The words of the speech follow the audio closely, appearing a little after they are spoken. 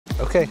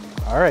Okay,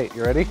 all right,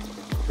 you ready?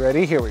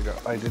 Ready? Here we go.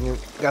 I didn't even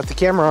got the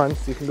camera on,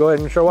 so you can go ahead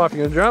and show off.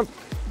 You gonna jump?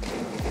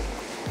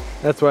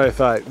 That's what I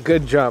thought.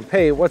 Good jump.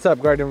 Hey, what's up,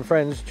 garden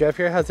friends? Jeff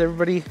here. How's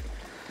everybody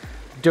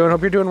doing?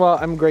 Hope you're doing well.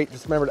 I'm great.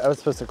 Just remembered I was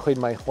supposed to clean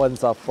my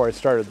lens off before I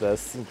started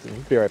this.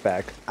 Be right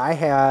back. I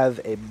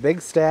have a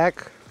big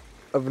stack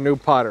of new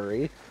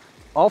pottery,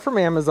 all from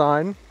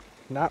Amazon.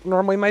 Not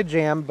normally my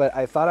jam, but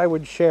I thought I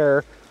would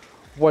share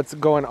what's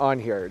going on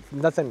here.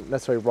 Nothing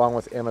necessarily wrong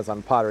with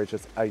Amazon pottery. It's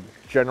just I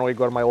generally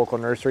go to my local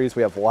nurseries.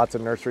 We have lots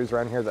of nurseries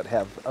around here that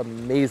have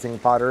amazing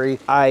pottery.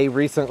 I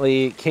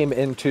recently came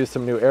into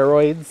some new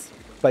aeroids.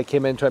 I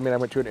went to an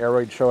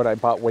aeroid show and I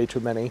bought way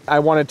too many. I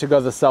wanted to go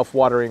the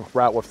self-watering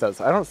route with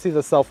those. I don't see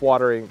the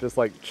self-watering, just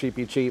like cheap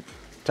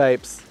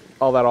types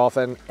all that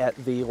often at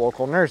the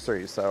local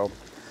nursery. So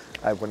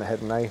I went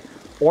ahead and I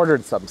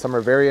ordered some. Some are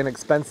very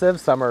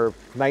inexpensive, some are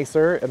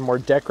nicer and more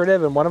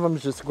decorative, and one of them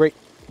is just great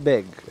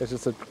big. It's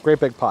just a great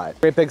big pot,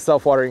 great big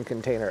self-watering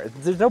container.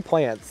 There's no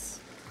plants,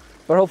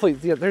 but hopefully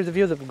there's a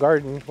view of the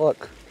garden.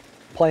 Look,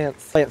 plant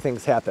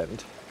things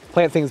happened.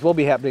 Plant things will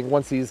be happening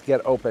once these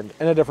get opened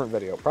in a different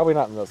video, probably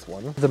not in this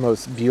one. The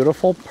most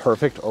beautiful,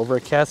 perfect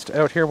overcast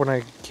out here when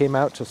I came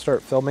out to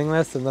start filming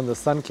this, and then the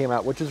sun came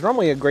out, which is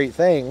normally a great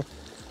thing,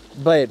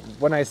 but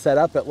when I set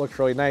up, it looked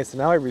really nice, and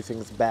now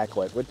everything's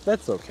backlit, which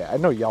that's okay. I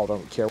know y'all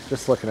don't care.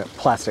 Just looking at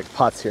plastic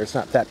pots here, it's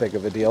not that big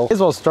of a deal. May as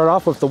well start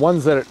off with the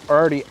ones that are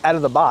already out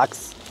of the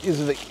box. These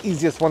are the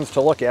easiest ones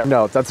to look at.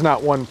 No, that's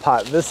not one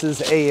pot. This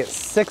is a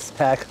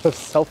 6-pack of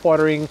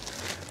self-watering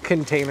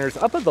containers.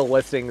 I'll put the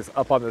listings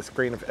up on the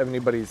screen if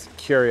anybody's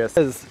curious.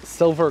 It says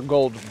silver,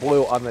 gold,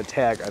 blue on the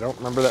tag. I don't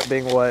remember that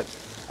being what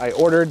I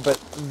ordered, but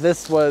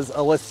this was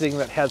a listing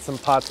that had some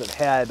pots that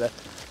had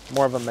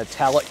more of a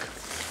metallic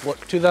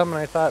look to them, and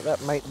I thought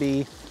that might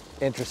be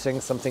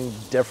interesting, something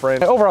different.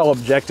 My overall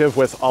objective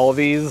with all of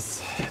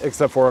these,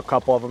 except for a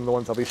couple of them, the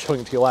ones I'll be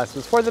showing to you last,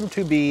 was for them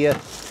to be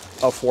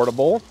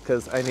affordable,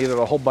 because I needed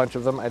a whole bunch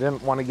of them. I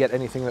didn't want to get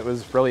anything that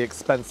was really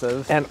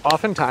expensive. And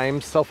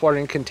oftentimes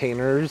self-watering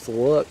containers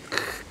look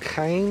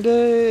kind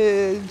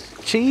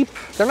of cheap.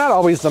 They're not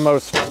always the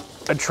most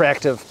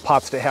attractive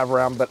pots to have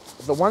around, but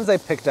the ones I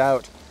picked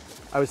out,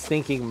 I was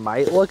thinking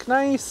might look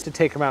nice to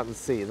take them out and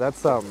see.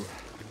 That's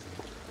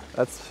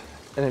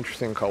an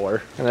interesting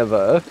color. Kind of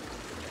a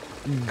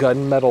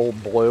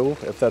gunmetal blue,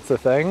 if that's a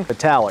thing.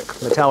 Metallic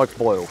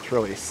blue. It's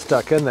really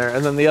stuck in there.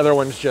 And then the other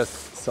one's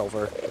just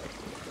silver.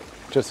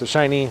 Just a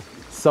shiny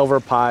silver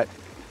pot.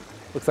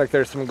 Looks like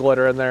there's some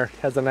glitter in there.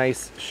 Has a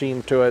nice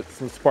sheen to it,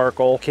 some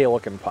sparkle. Okay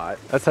looking pot.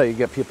 That's how you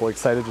get people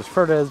excited. Just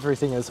for it,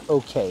 everything is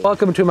okay.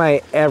 Welcome to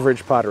my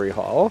average pottery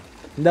haul.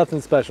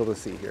 Nothing special to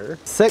see here.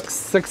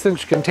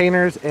 6-inch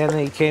containers, and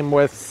they came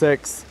with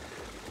 6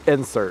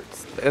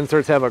 inserts. The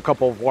inserts have a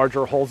couple of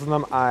larger holes in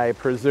them, I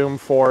presume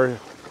for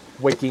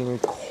wicking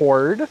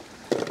cord.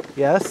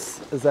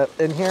 Yes, is that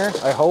in here?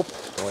 I hope.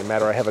 Doesn't really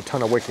matter, I have a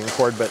ton of wicking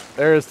cord, but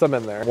there is some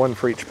in there. One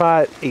for each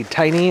pot. A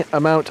tiny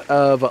amount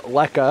of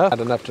leca.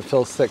 Not enough to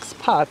fill 6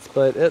 pots,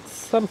 but it's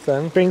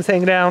something. Strings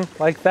hang down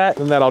like that,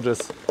 and that all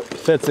just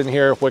fits in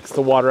here, wicks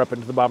the water up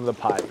into the bottom of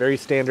the pot. Very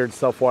standard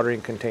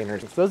self-watering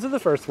containers. So those are the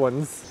first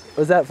ones.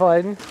 Was that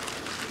fun?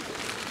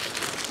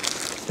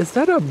 Is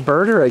that a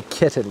bird or a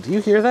kitten? Do you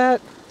hear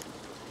that?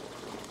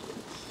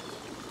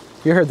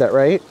 You heard that,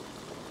 right?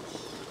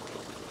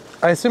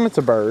 I assume it's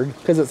a bird,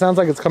 because it sounds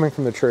like it's coming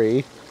from the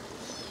tree.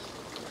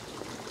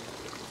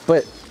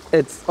 But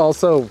it's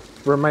also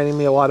reminding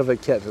me a lot of a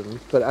kitten.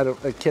 But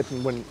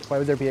why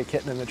would there be a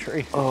kitten in the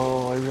tree?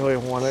 Oh, I really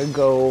want to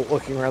go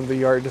looking around the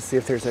yard to see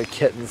if there's a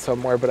kitten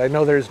somewhere, but I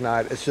know there's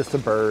not. It's just a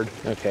bird.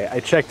 Okay, I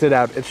checked it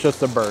out. It's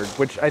just a bird,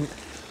 which I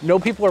know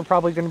people are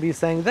probably going to be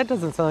saying, that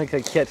doesn't sound like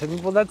a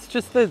kitten. Well, that's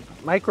just the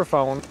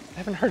microphone. I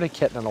haven't heard a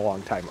kitten in a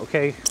long time,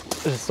 okay?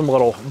 There's some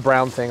little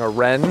brown thing, a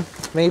wren,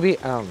 maybe?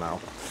 I don't know.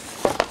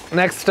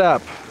 Next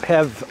up,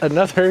 have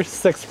another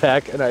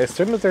 6-pack, and I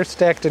assume that they're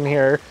stacked in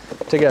here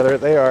together.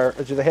 They are.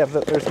 Do they have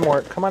there's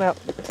more? Come on out.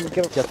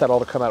 Get that all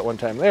to come out at one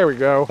time. There we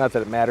go. Not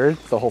that it mattered.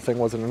 The whole thing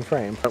wasn't in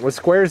frame. It was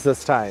squares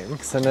this time.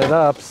 Mixing it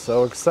up.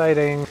 So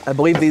exciting. I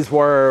believe these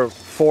were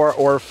 4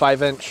 or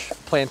 5-inch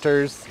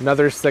planters.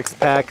 Another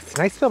 6-pack. It's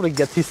nice to be able to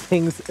get these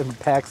things in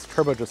packs.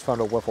 Turbo just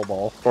found a wiffle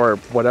ball, or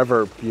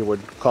whatever you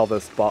would call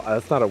this ball.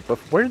 That's not a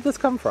wiffle. Where did this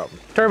come from?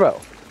 Turbo.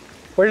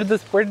 Where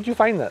did you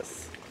find this?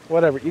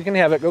 Whatever, you can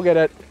have it, go get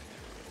it.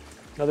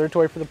 Another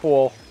toy for the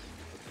pool.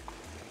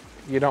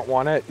 You don't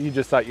want it? You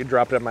just thought you'd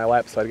drop it in my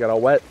lap so I got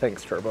all wet?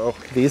 Thanks, Turbo.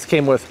 These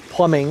came with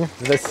plumbing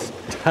this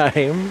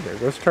time. There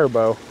goes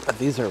Turbo.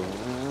 These are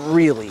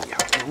really,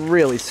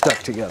 really stuck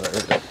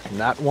together.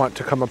 Not want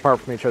to come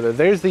apart from each other.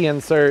 There's the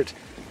insert.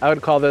 I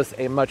would call this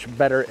a much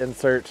better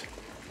insert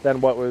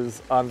than what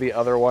was on the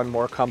other one,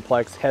 more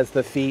complex. Has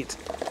the feet,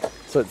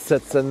 so it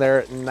sits in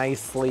there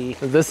nicely.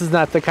 This is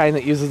not the kind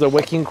that uses a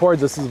wicking cord.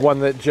 This is one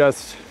that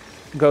just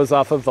goes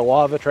off of the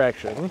law of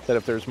attraction, that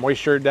if there's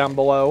moisture down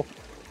below,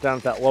 down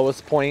at that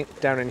lowest point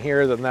down in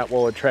here, then that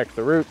will attract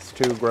the roots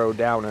to grow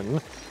down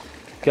and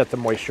get the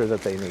moisture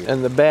that they need.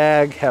 In the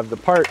bag have the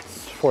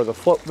parts for the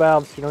float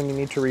valves, you know, you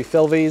need to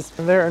refill these.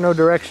 And there are no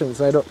directions.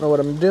 I don't know what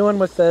I'm doing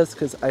with this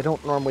because I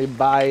don't normally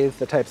buy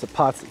the types of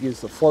pots that use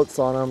the floats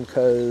on them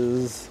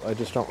because I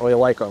just don't really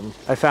like them.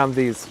 I found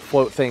these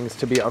float things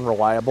to be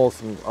unreliable,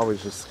 so I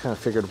always just kind of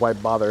figured why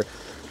bother.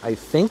 I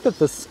think that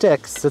the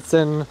stick sits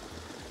in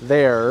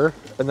there,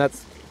 and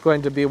that's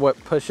going to be what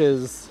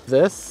pushes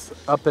this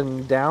up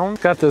and down.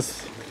 Got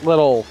this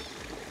little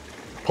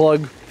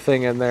plug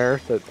thing in there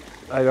that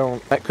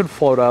that could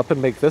float up and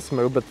make this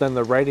move, but then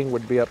the writing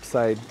would be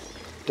upside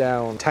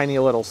down. Tiny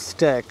little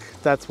stick,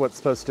 that's what's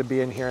supposed to be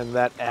in here, and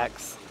that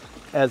acts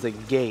as a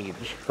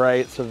gauge,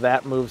 right? So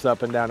that moves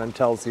up and down and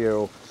tells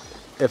you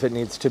if it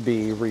needs to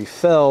be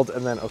refilled,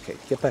 and then, okay,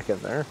 get back in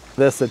there.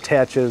 This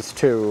attaches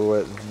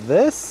to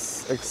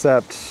this,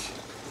 except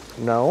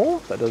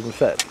no, that doesn't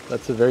fit.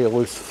 That's a very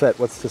loose fit.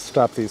 What's to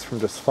stop these from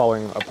just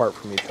falling apart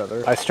from each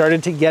other? I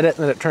started to get it,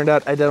 and then it turned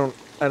out I don't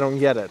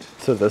get it.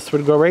 So this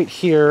would go right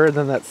here, and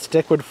then that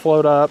stick would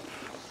float up.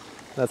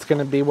 That's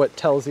gonna be what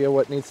tells you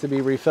what needs to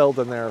be refilled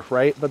in there,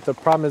 right? But the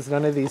problem is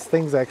none of these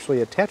things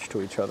actually attach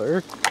to each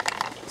other.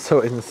 So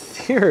in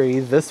theory,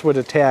 this would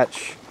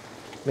attach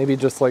maybe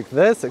just like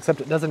this, except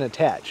it doesn't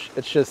attach.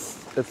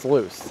 It's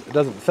loose. It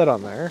doesn't fit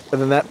on there.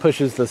 And then that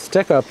pushes the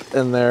stick up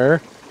in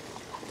there.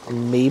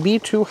 Maybe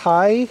too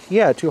high?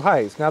 Yeah, too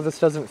high. So now this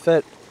doesn't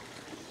fit.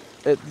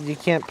 You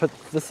can't put,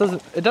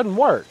 it doesn't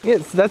work.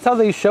 That's how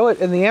they show it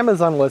in the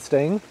Amazon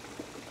listing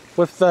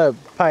with the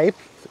pipe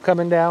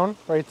coming down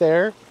right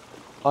there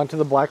onto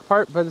the black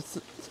part, but it's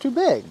too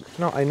big.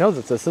 No, I know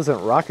that this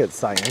isn't rocket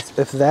science.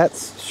 If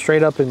that's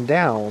straight up and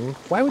down,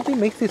 why would they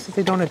make these if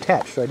they don't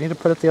attach? Do I need to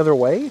put it the other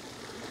way?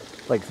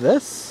 Like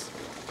this?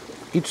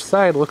 Each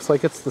side looks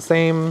like it's the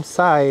same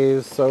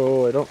size,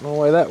 so I don't know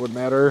why that would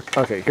matter.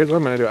 Okay, here's what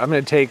I'm gonna do. I'm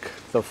gonna take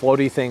the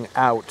floaty thing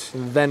out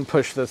and then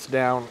push this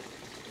down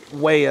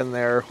way in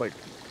there, like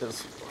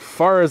as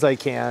far as I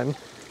can,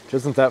 which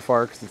isn't that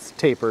far because it's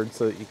tapered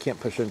so that you can't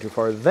push it in too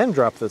far. Then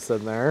drop this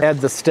in there, add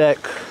the stick,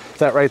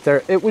 that right there.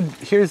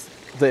 Here's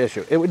the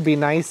issue. It would be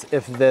nice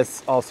if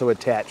this also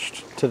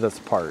attached to this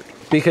part,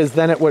 because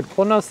then it would,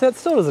 well no, that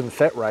still doesn't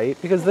fit right,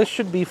 because this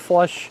should be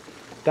flush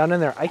down in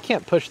there. I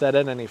can't push that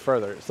in any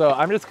further. So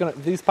I'm just gonna,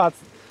 these pots,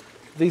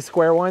 these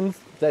square ones,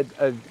 that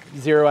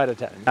 0 out of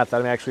 10. Not that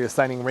I'm actually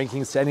assigning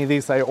rankings to any of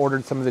these. I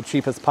ordered some of the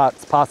cheapest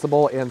pots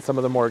possible and some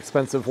of the more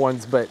expensive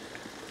ones, but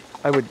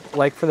I would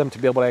like for them to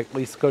be able to at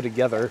least go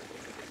together.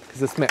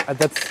 Because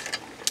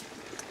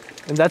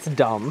that's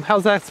dumb.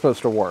 How's that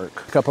supposed to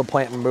work? Pick up a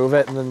plant and move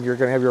it, and then you're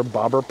gonna have your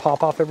bobber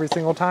pop off every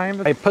single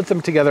time? I put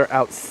them together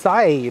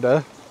outside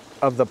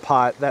of the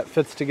pot. That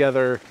fits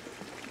together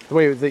the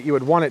way that you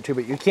would want it to,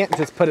 but you can't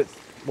just put it,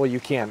 well you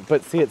can,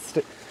 but see it's,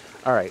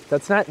 all right,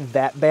 that's not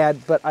that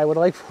bad, but I would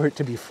like for it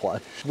to be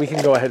flush. We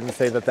can go ahead and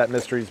say that that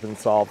mystery's been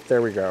solved.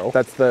 There we go.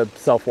 That's the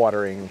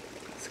self-watering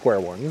square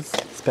ones.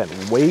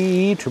 Spent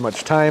way too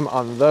much time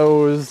on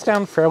those.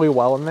 Down fairly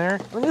well in there.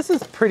 I mean, this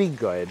is pretty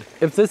good.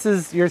 If this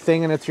is your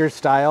thing and it's your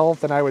style,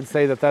 then I would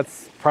say that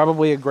that's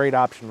probably a great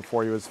option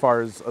for you as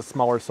far as a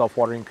smaller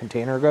self-watering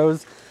container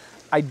goes.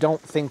 I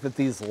don't think that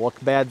these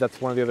look bad.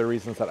 That's one of the other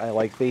reasons that I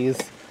like these.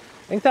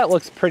 I think that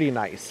looks pretty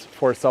nice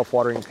for a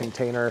self-watering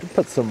container.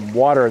 Put some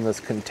water in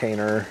this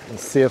container and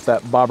see if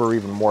that bobber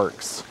even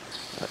works.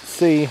 Let's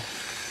see.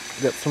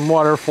 Get some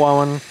water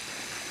flowing.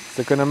 Is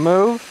it gonna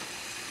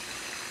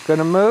move?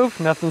 Gonna move?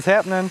 Nothing's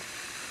happening.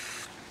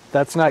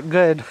 That's not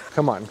good.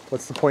 Come on,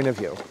 what's the point of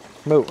view?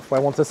 Move. Why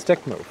won't the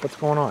stick move? What's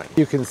going on?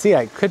 You can see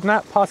I could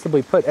not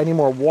possibly put any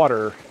more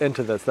water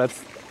into this.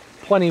 That's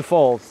plenty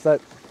full. So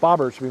that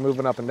bobber should be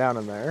moving up and down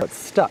in there. It's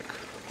stuck.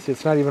 See,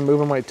 it's not even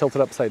moving when I tilt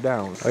it upside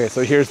down. Okay,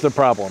 so here's the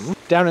problem.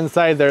 Down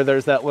inside there,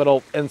 there's that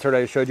little insert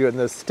I showed you, and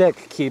the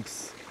stick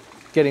keeps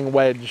getting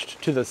wedged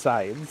to the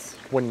sides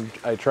when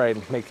I try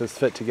and make this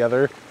fit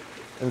together,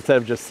 instead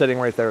of just sitting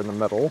right there in the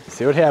middle.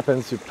 See what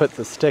happens, you put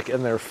the stick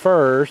in there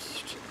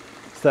first,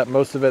 so that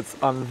most of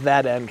it's on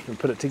that end, and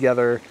put it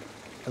together,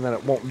 and then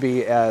it won't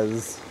be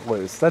as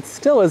loose. That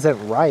still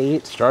isn't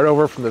right. Start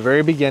over from the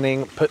very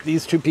beginning, put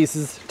these two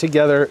pieces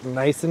together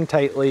nice and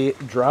tightly,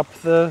 drop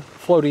the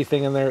floaty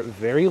thing in there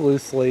very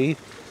loosely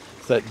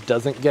so that it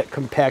doesn't get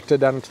compacted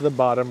down to the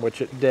bottom, which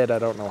it did. I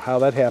don't know how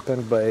that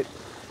happened, but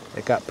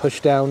it got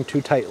pushed down too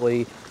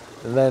tightly.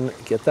 And then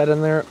get that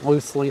in there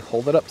loosely,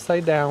 hold it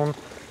upside down.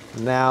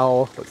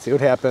 Now, let's see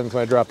what happens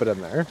when I drop it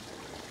in there.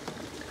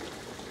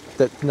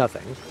 That's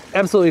nothing.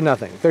 Absolutely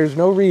nothing. There's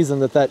no reason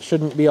that that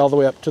shouldn't be all the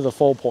way up to the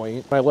full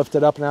point. When I lift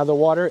it up and out of the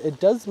water, it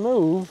does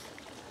move,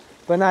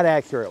 but not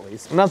accurately.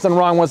 So nothing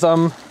wrong with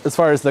them as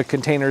far as the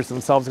containers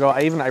themselves go.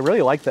 I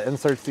really like the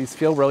inserts. These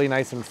feel really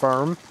nice and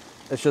firm.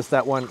 It's just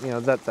that one, you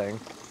know, that thing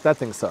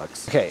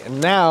sucks. Okay,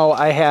 and now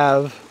I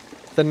have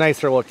the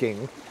nicer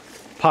looking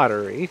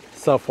pottery,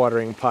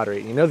 self-watering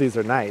pottery. You know these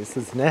are nice.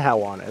 There's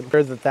Nihow on it.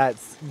 Here's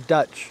that's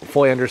Dutch.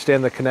 Fully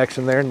understand the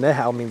connection there.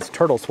 Nihow means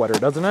turtle sweater,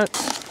 doesn't it?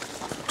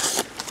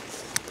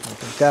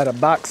 I've got a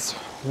box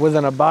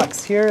within a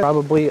box here.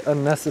 Probably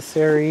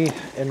unnecessary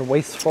and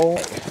wasteful.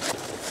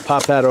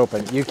 Pop that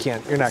open. You're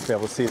not gonna be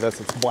able to see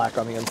this. It's black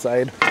on the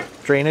inside.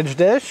 drainage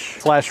dish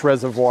 /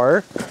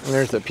 reservoir. And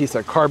there's a piece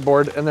of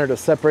cardboard in there to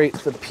separate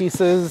the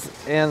pieces,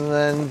 and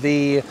then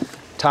the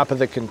top of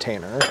the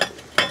container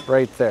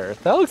right there.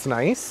 That looks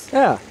nice.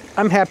 Yeah,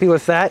 I'm happy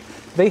with that.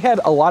 They had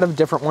a lot of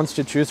different ones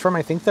to choose from.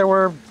 I think there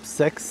were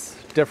 6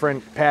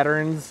 different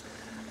patterns.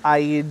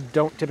 I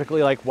don't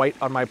typically like white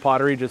on my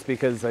pottery just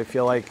because I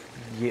feel like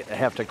you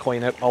have to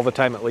clean it all the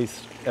time, at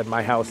least at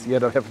my house. You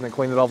end up having to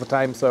clean it all the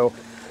time, so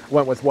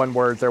went with one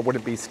word. There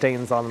wouldn't be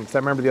stains on them. So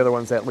I remember the other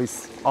ones, at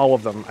least all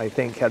of them, I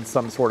think, had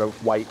some sort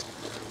of white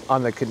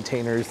on the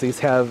containers. These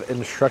have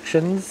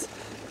instructions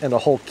and a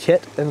whole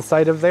kit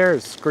inside of there. A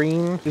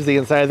screen is the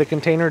inside of the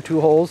container,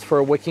 2 holes for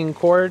a wicking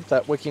cord.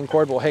 That wicking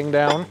cord will hang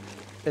down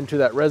into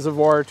that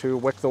reservoir to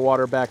wick the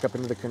water back up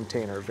into the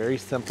container. Very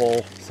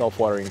simple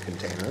self-watering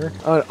container.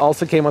 It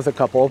also came with a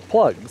couple of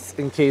plugs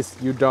in case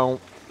you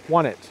don't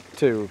want it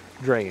to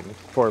drain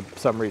for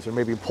some reason.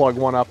 Maybe plug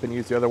one up and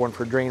use the other one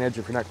for drainage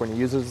if you're not going to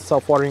use it as a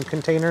self-watering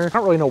container. I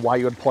don't really know why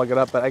you would plug it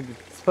up, but I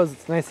suppose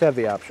it's nice to have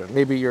the option.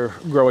 Maybe you're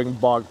growing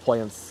bog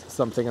plants,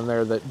 something in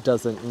there that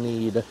doesn't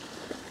need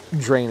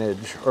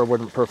drainage or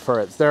wouldn't prefer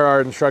it. There are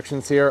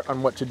instructions here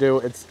on what to do.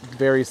 It's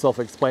very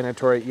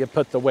self-explanatory. You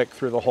put the wick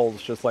through the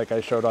holes just like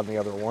I showed on the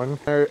other one.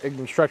 There are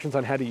instructions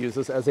on how to use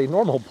this as a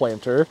normal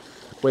planter,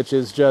 which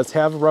is just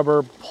have a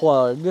rubber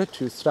plug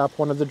to stop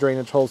one of the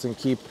drainage holes and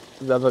keep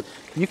the other.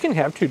 You can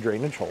have 2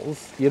 drainage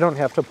holes. You don't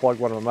have to plug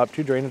one of them up.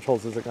 2 drainage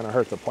holes isn't going to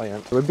hurt the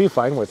plant. It would be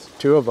fine with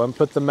 2 of them.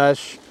 Put the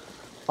mesh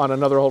on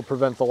another hole to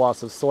prevent the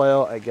loss of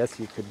soil. I guess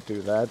you could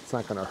do that. It's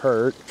not going to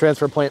hurt.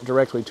 Transfer plant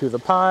directly to the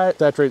pot.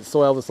 Saturate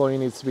soil. The soil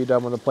needs to be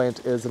done when the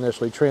plant is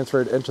initially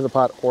transferred into the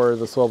pot or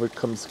the soil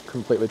becomes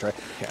completely dry.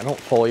 I don't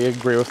fully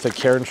agree with the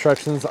care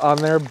instructions on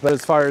there, but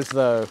as far as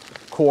the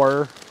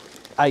core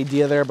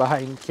idea there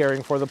behind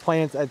caring for the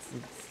plants, it's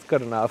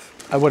good enough.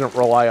 I wouldn't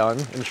rely on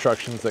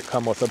instructions that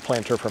come with a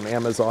planter from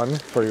Amazon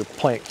for your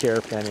plant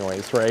care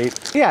anyways,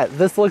 right? Yeah,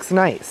 this looks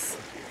nice.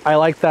 I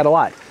like that a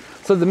lot.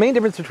 So the main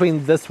difference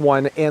between this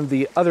one and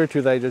the other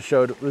 2 that I just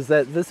showed was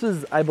that this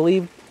was, I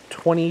believe,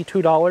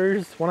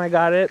 $22 when I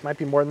got it. Might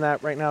be more than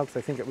that right now because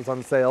I think it was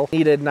on sale.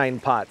 Needed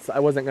 9 pots. I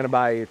wasn't going to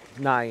buy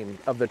 9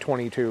 of the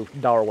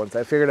 $22 ones.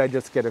 I figured I'd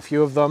just get a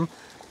few of them,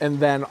 and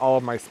then all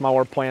of my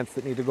smaller plants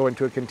that need to go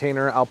into a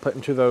container, I'll put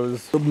into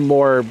those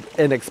more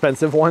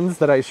inexpensive ones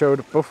that I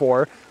showed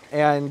before.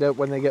 And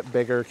when they get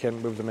bigger,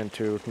 can move them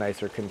into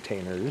nicer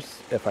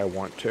containers if I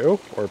want to,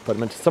 or put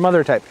them into some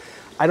other type.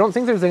 I don't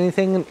think there's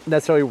anything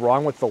necessarily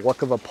wrong with the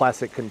look of a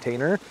plastic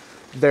container.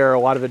 There are a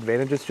lot of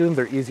advantages to them.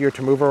 They're easier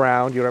to move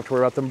around. You don't have to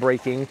worry about them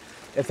breaking.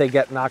 If they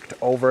get knocked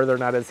over, they're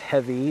not as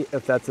heavy,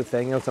 if that's a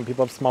thing. You know, some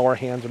people have smaller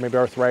hands or maybe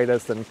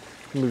arthritis and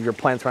move your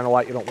plants around a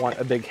lot. You don't want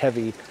a big,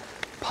 heavy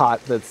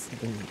pot that's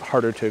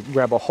harder to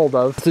grab a hold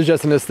of. This is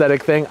just an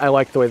aesthetic thing. I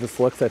like the way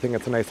this looks. I think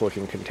it's a nice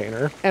looking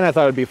container. And I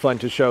thought it'd be fun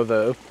to show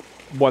the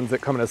ones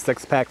that come in a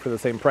 6-pack for the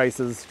same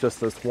prices,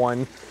 just this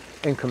one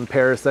in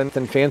comparison.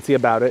 Nothing fancy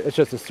about it. It's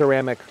just a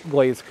ceramic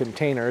glazed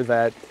container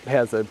that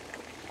has a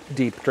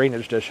deep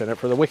drainage dish in it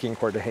for the wicking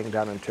cord to hang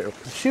down into.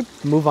 I should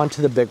move on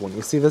to the big one.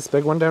 You see this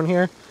big one down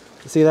here?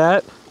 You see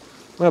that?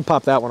 I'm gonna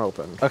pop that one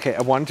open. Okay,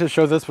 I wanted to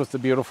show this with the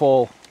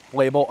beautiful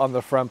label on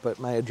the front, but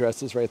my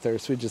address is right there,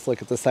 so we just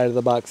look at the side of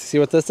the box. See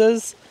what this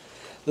is?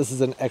 This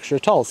is an extra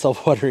tall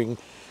self-watering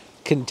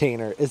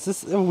container. Is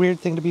this a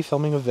weird thing to be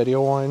filming a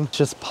video on?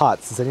 Just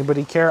pots. Does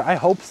anybody care? I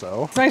hope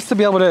so. It's nice to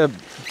be able to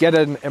get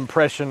an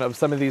impression of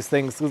some of these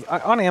things.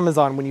 On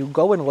Amazon, when you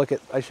go and look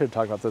at, I should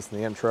talk about this in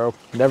the intro.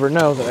 Never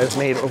know that I've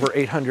made over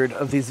 800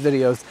 of these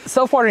videos.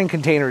 Self-watering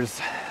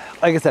containers,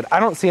 like I said, I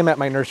don't see them at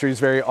my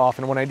nurseries very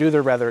often. When I do,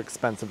 they're rather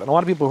expensive. And a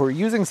lot of people who are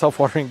using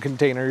self-watering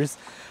containers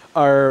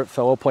are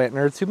fellow plant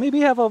nerds who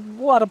maybe have a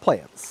lot of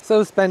plants.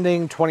 So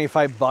spending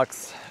 25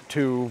 bucks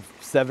to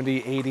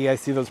 70, 80, I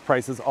see those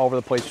prices all over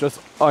the place just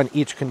on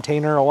each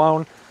container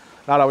alone.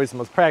 Not always the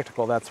most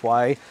practical. That's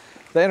why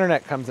the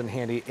internet comes in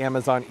handy.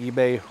 Amazon,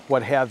 eBay,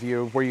 what have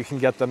you, where you can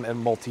get them in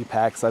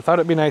multi-packs. I thought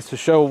it'd be nice to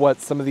show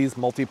what some of these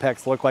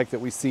multi-packs look like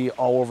that we see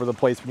all over the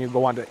place when you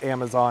go onto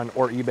Amazon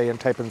or eBay and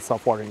type in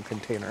self-watering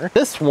container.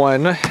 This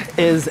one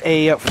is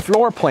a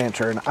floor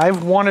planter, and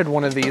I've wanted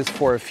one of these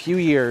for a few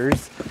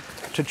years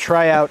to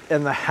try out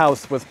in the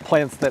house with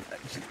plants that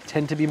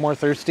tend to be more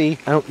thirsty.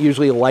 I don't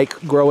usually like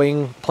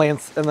growing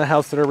plants in the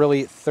house that are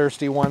really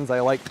thirsty ones.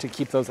 I like to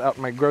keep those out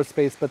in my grow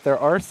space, but there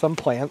are some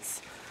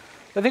plants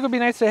that I think would be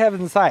nice to have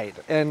inside.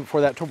 And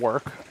for that to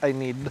work, I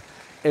need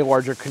a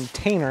larger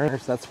container.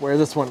 That's where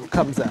this one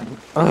comes in.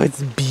 Oh,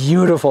 it's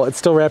beautiful. It's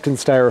still wrapped in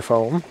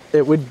styrofoam.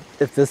 It would,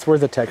 if this were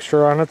the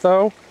texture on it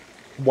though,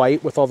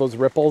 white with all those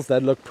ripples,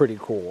 that'd look pretty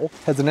cool.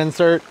 Has an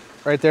insert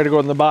right there to go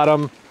in the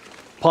bottom.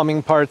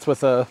 Plumbing parts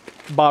with a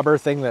bobber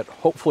thing that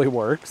hopefully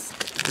works.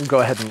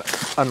 Go ahead and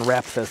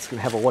unwrap this and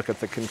have a look at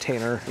the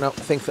container. No, I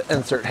think the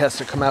insert has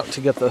to come out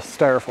to get the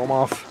styrofoam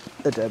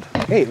off. It did.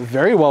 Hey,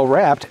 very well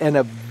wrapped and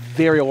a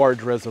very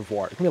large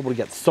reservoir. You'll be able to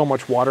get so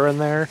much water in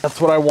there. That's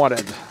what I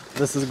wanted.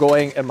 This is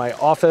going in my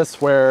office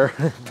where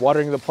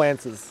watering the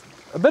plants is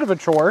a bit of a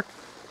chore.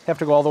 Have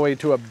to go all the way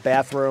to a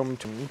bathroom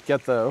to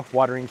get the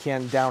watering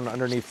can down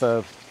underneath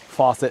the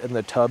faucet in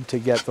the tub to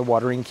get the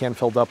watering can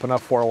filled up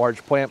enough for a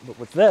large plant. But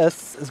with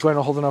this, it's going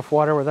to hold enough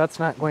water where that's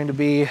not going to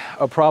be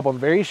a problem.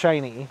 Very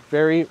shiny,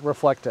 very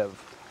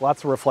reflective.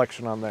 Lots of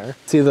reflection on there.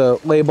 See the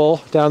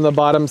label down the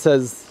bottom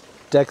says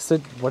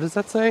Dexceder. What does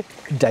that say?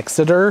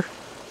 Dexceder?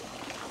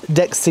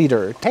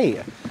 Dexceder.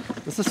 Hey,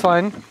 this is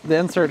fun. The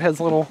insert has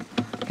little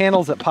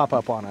handles that pop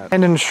up on it.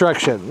 And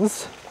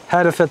instructions.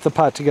 How to fit the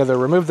pot together.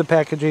 Remove the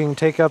packaging,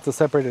 take out the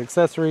separated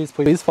accessories.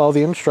 Please follow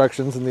the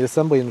instructions and the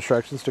assembly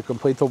instructions to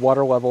complete the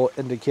water level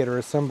indicator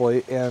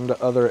assembly and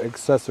other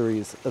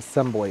accessories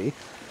assembly.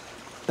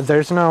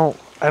 There's no,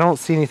 I don't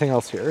see anything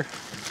else here.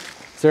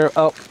 Is there,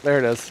 oh, there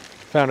it is.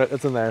 Found it,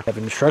 it's in there. I have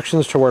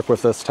instructions to work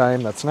with this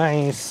time, that's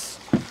nice.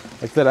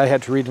 Like that I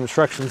had to read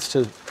instructions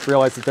to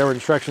realize that there were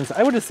instructions.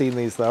 I would have seen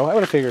these though, I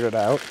would have figured it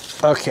out.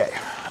 Okay,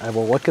 I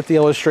will look at the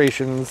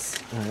illustrations,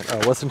 I'll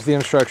listen to the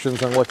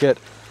instructions and look at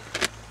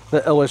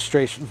the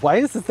illustration. Why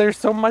is there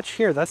so much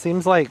here? That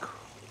seems like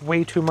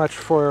way too much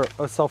for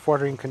a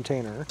self-watering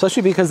container.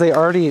 Especially because they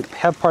already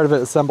have part of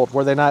it assembled.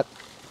 Were they not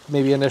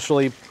maybe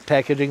initially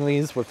packaging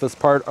these with this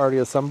part already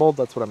assembled?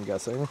 That's what I'm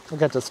guessing. I'll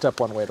get to step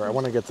one later. I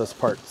want to get this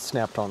part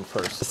snapped on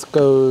first. This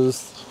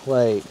goes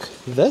like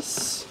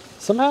this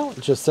somehow.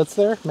 It just sits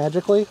there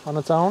magically on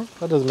its own.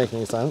 That doesn't make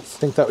any sense. I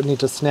think that would need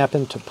to snap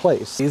into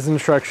place. These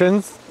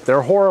instructions,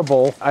 they're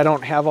horrible. I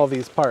don't have all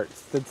these parts.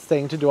 It's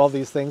saying to do all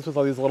these things with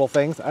all these little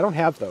things. I don't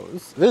have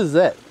those. This is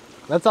it.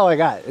 That's all I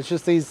got. It's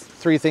just these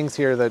three things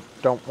here that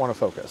don't want to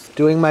focus.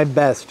 Doing my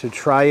best to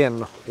try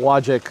and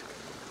logic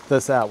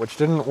this out, which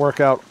didn't work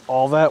out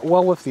all that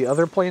well with the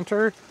other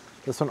planter.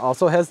 This one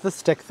also has the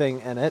stick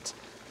thing in it,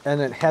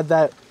 and it had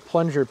that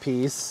plunger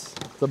piece,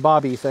 the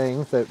bobby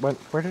thing that went,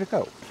 where did it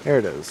go? There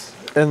it is,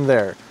 in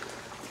there.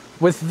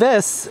 With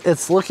this,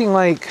 it's looking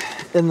like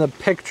in the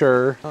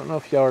picture, I don't know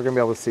if y'all are gonna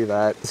be able to see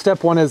that.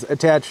 Step one is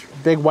attach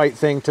big white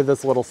thing to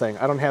this little thing.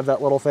 I don't have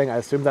that little thing. I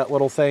assume that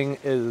little thing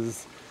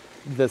is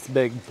this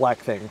big black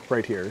thing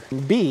right here.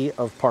 B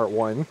of part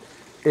one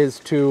is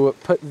to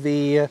put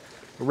the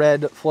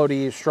red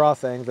floaty straw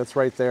thing that's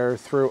right there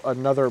through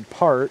another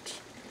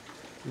part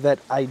that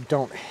I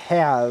don't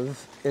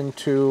have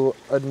into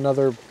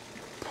another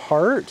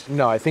part.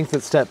 No, I think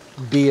that step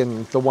B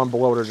and the one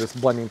below it are just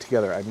blending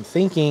together. I'm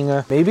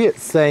thinking maybe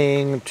it's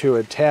saying to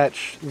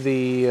attach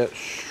the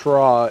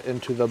straw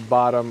into the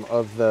bottom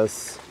of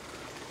this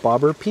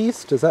bobber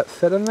piece. Does that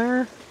fit in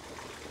there?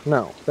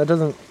 No, that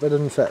doesn't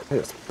fit. I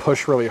just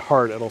push really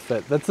hard, it'll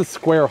fit. That's a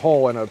square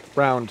hole in a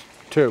round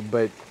tube,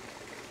 but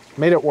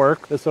made it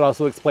work. This would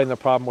also explain the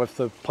problem with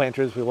the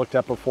planters we looked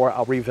at before.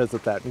 I'll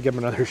revisit that and give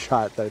them another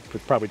shot. That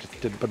probably just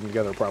didn't put them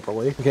together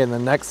properly. Okay, and the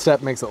next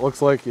step makes it look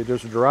like you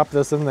just drop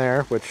this in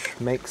there, which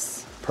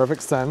makes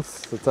perfect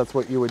sense. That's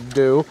what you would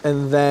do.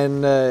 And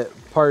then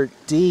part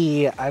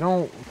D, I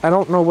don't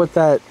know what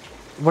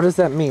does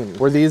that mean?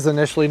 Were these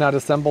initially not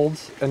assembled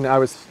and I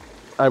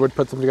would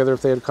put them together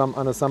if they had come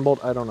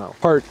unassembled? I don't know.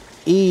 Part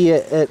E,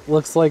 it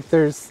looks like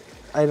pretty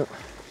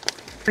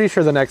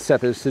sure the next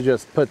step is to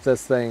just put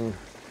this thing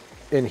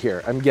in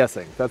here. I'm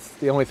guessing. That's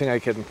the only thing I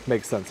can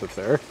make sense of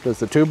there. Does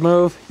the tube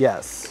move?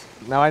 Yes.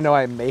 Now I know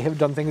I may have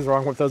done things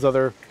wrong with those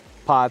other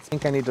pots. I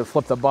think I need to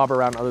flip the bob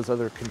around those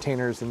other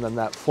containers and then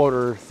that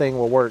floater thing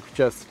will work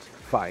just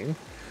fine.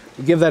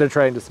 We'll give that a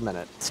try in just a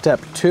minute. Step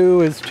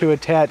two is to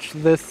attach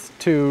this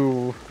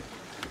to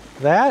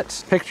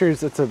that.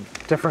 Pictures, it's a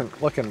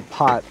different looking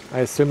pot.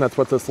 I assume that's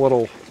what this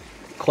little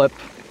clip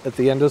at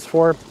the end is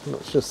for.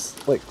 Let's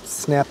just like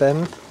snap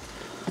in.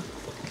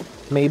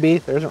 Maybe.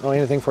 There isn't really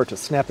anything for it to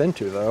snap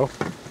into though.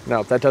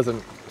 No, that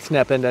doesn't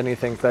snap into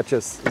anything. That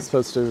just is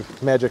supposed to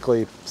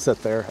magically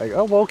sit there. I go,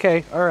 oh, well,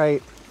 okay, all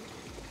right.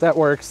 That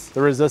works.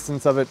 The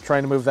resistance of it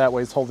trying to move that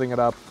way is holding it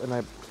up. And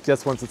I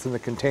guess once it's in the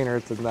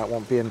container, then that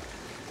won't be an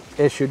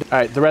issue. All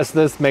right, the rest of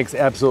this makes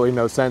absolutely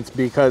no sense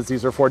because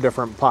these are 4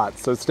 different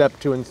pots. So step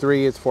 2 and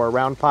 3 is for a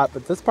round pot,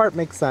 but this part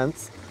makes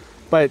sense.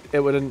 But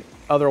it would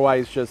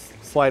otherwise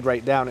just slide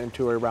right down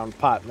into a round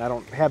pot. And I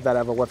don't have that. I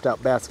have a lift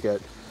out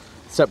basket.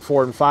 Step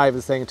 4 and 5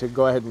 is saying to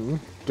go ahead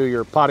and do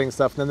your potting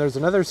stuff. And then there's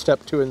another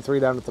step 2 and 3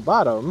 down at the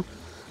bottom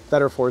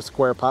that are for a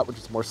square pot, which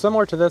is more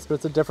similar to this, but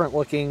it's a different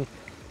looking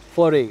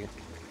floating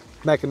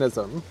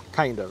mechanism,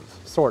 kind of,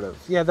 sort of.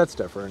 Yeah, that's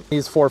different.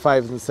 These 4,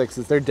 5, and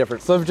 6s, they're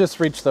different. So I've just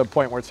reached the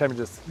point where it's time to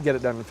just get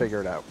it done and figure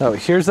it out. Oh,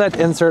 here's that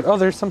insert. Oh,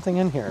 there's something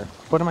in here.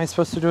 What am I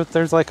supposed to do with,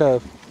 there's like a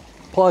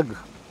plug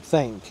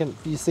thing. Can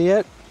you see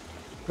it?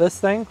 This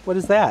thing? What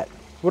is that?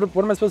 What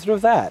am I supposed to do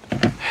with that?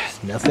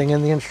 Nothing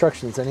in the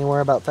instructions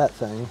anywhere about that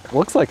thing.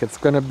 Looks like it's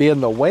going to be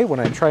in the way when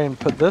I try and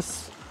put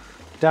this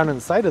down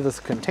inside of this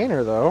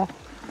container though.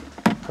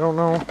 I don't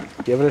know.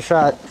 Give it a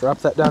shot. Drop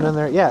that down in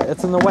there. Yeah,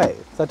 it's in the way.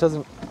 That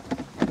doesn't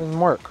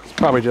work. It's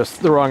probably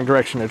just the wrong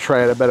direction to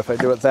try it. I bet if I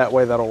do it that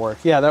way, that'll work.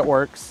 Yeah, that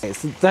works. Okay,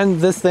 so then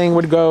this thing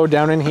would go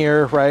down in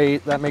here,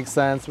 right? That makes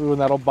sense. Ooh,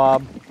 and that'll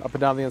bob up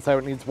and down the inside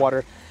when it needs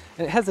water.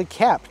 And it has a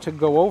cap to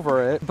go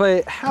over it,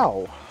 but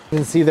how? You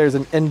can see there's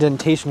an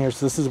indentation here,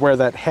 so this is where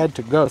that had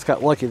to go. It's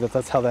got lucky that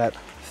that's how that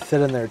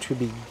fit in there to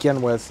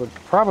begin with. So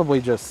probably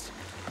just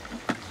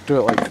do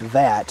it like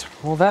that.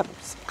 Well,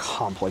 that's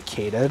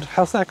complicated.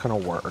 How's that gonna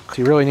work?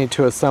 You really need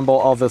to assemble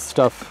all this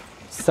stuff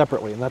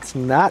separately, and that's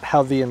not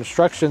how the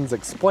instructions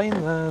explain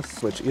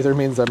this, which either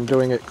means I'm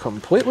doing it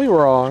completely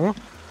wrong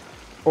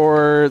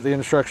or the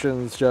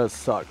instructions just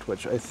sucked,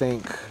 which I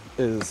think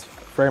is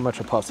very much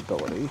a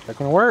possibility. Is that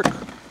gonna work?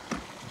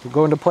 We'll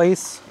go into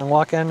place and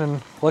lock in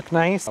and look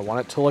nice. I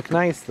want it to look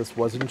nice. This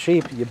wasn't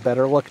cheap. You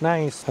better look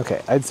nice.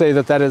 Okay, I'd say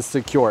that that is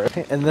secure.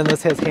 Okay, and then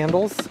this has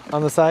handles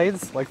on the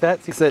sides like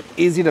that. So it's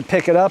easy to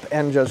pick it up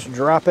and just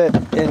drop it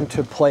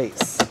into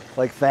place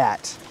like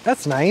that.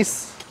 That's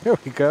nice. There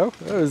we go.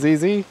 That was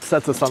easy.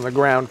 Set this on the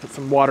ground, put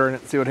some water in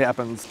it, see what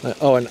happens.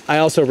 Oh, and I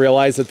also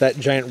realized that that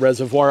giant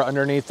reservoir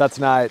underneath, that's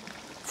not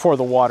for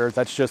the water,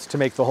 that's just to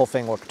make the whole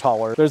thing look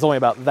taller. There's only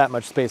about that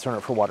much space on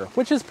it for water,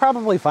 which is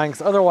probably fine,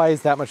 because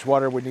otherwise that much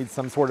water would need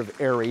some sort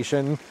of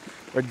aeration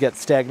or it'd get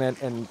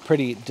stagnant and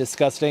pretty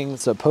disgusting.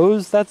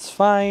 Suppose that's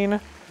fine.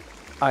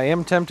 I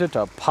am tempted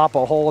to pop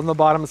a hole in the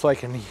bottom so I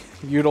can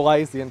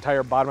utilize the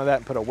entire bottom of that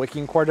and put a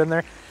wicking cord in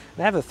there.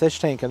 And I have a fish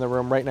tank in the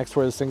room right next to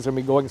where this thing's gonna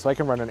be going, so I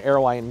can run an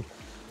airline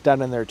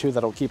down in there too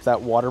that'll keep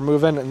that water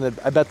moving, and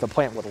I bet the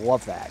plant would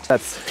love that.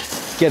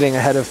 That's getting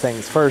ahead of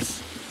things.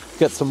 First,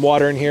 get some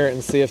water in here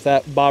and see if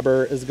that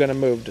bobber is gonna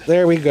move.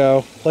 There we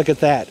go. Look at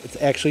that.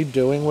 It's actually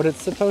doing what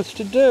it's supposed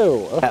to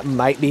do. That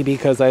might be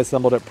because I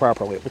assembled it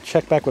properly, but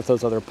check back with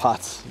those other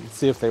pots and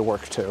see if they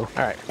work too.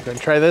 All right, I'm gonna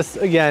try this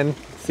again,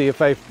 see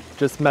if I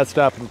just messed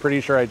up. I'm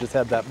pretty sure I just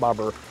had that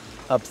bobber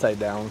upside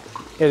down.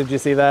 Hey, did you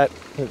see that?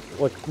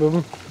 Look,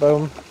 boom,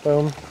 boom,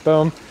 boom,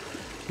 boom.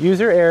 Use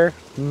your air.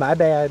 My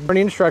bad.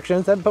 Learning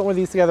instructions. I haven't put one of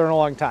these together in a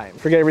long time.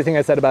 Forget everything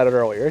I said about it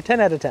earlier. 10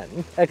 out of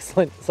 10.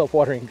 Excellent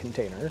self-watering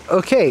container.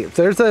 Okay,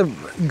 there's a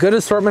good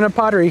assortment of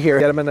pottery here.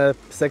 Get them in a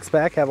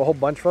 6-pack. Have a whole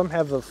bunch of them.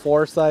 Have the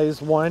floor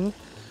size one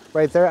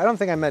right there. I don't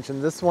think I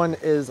mentioned this one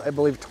is, I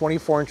believe,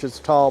 24 inches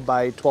tall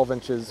by 12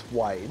 inches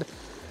wide.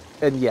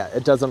 And yeah,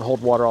 it doesn't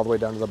hold water all the way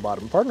down to the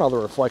bottom. Pardon all the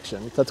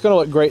reflection. That's gonna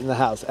look great in the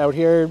house. Out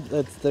here,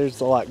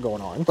 there's a lot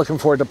going on. Looking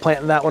forward to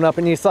planting that one up.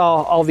 And you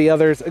saw all the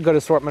others, a good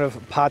assortment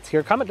of pots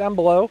here. Comment down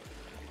below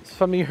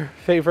some of your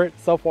favorite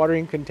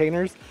self-watering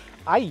containers.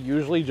 I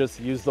usually just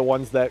use the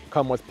ones that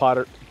come with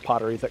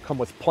pottery, that come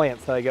with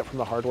plants that I get from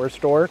the hardware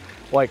store,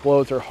 like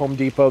Lowe's or Home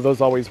Depot. Those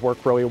always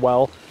work really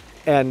well.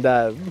 And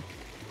I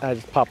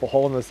just pop a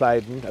hole in the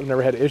side, and I've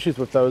never had issues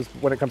with those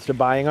when it comes to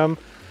buying them.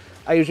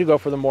 I usually go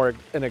for the more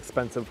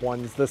inexpensive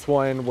ones. This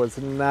one was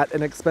not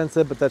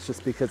inexpensive, but that's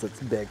just because it's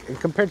big. And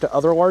compared to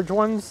other large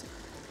ones,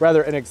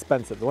 rather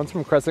inexpensive. The ones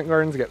from Crescent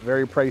Gardens get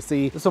very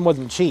pricey. This one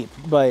wasn't cheap,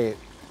 but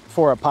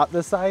for a pot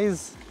this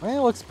size, well,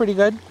 it looks pretty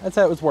good. I'd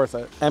say it was worth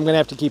it. I'm gonna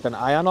have to keep an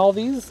eye on all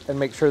these and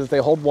make sure that they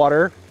hold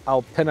water.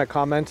 I'll pin a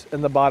comment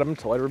in the bottom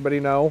to let everybody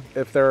know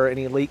if there are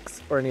any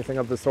leaks or anything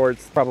of the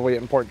sorts. Probably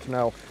important to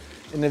know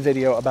in the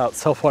video about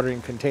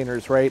self-watering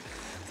containers, right?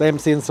 I am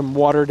seeing some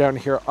water down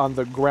here on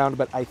the ground,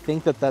 but I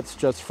think that that's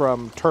just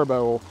from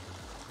Turbo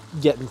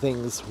getting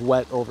things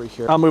wet over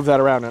here. I'll move that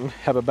around and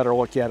have a better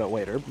look at it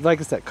later. Like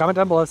I said, comment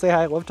down below, say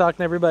hi. Love talking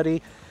to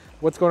everybody.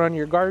 What's going on in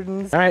your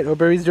gardens? All right,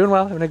 hope everybody's doing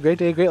well, having a great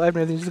day, great life,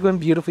 and everything's just going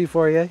beautifully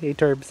for you. Hey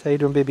Turbs, how you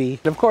doing, baby?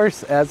 And of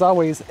course, as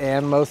always,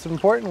 and most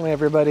importantly,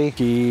 everybody,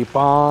 keep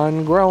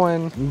on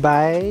growing.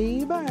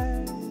 Bye-bye.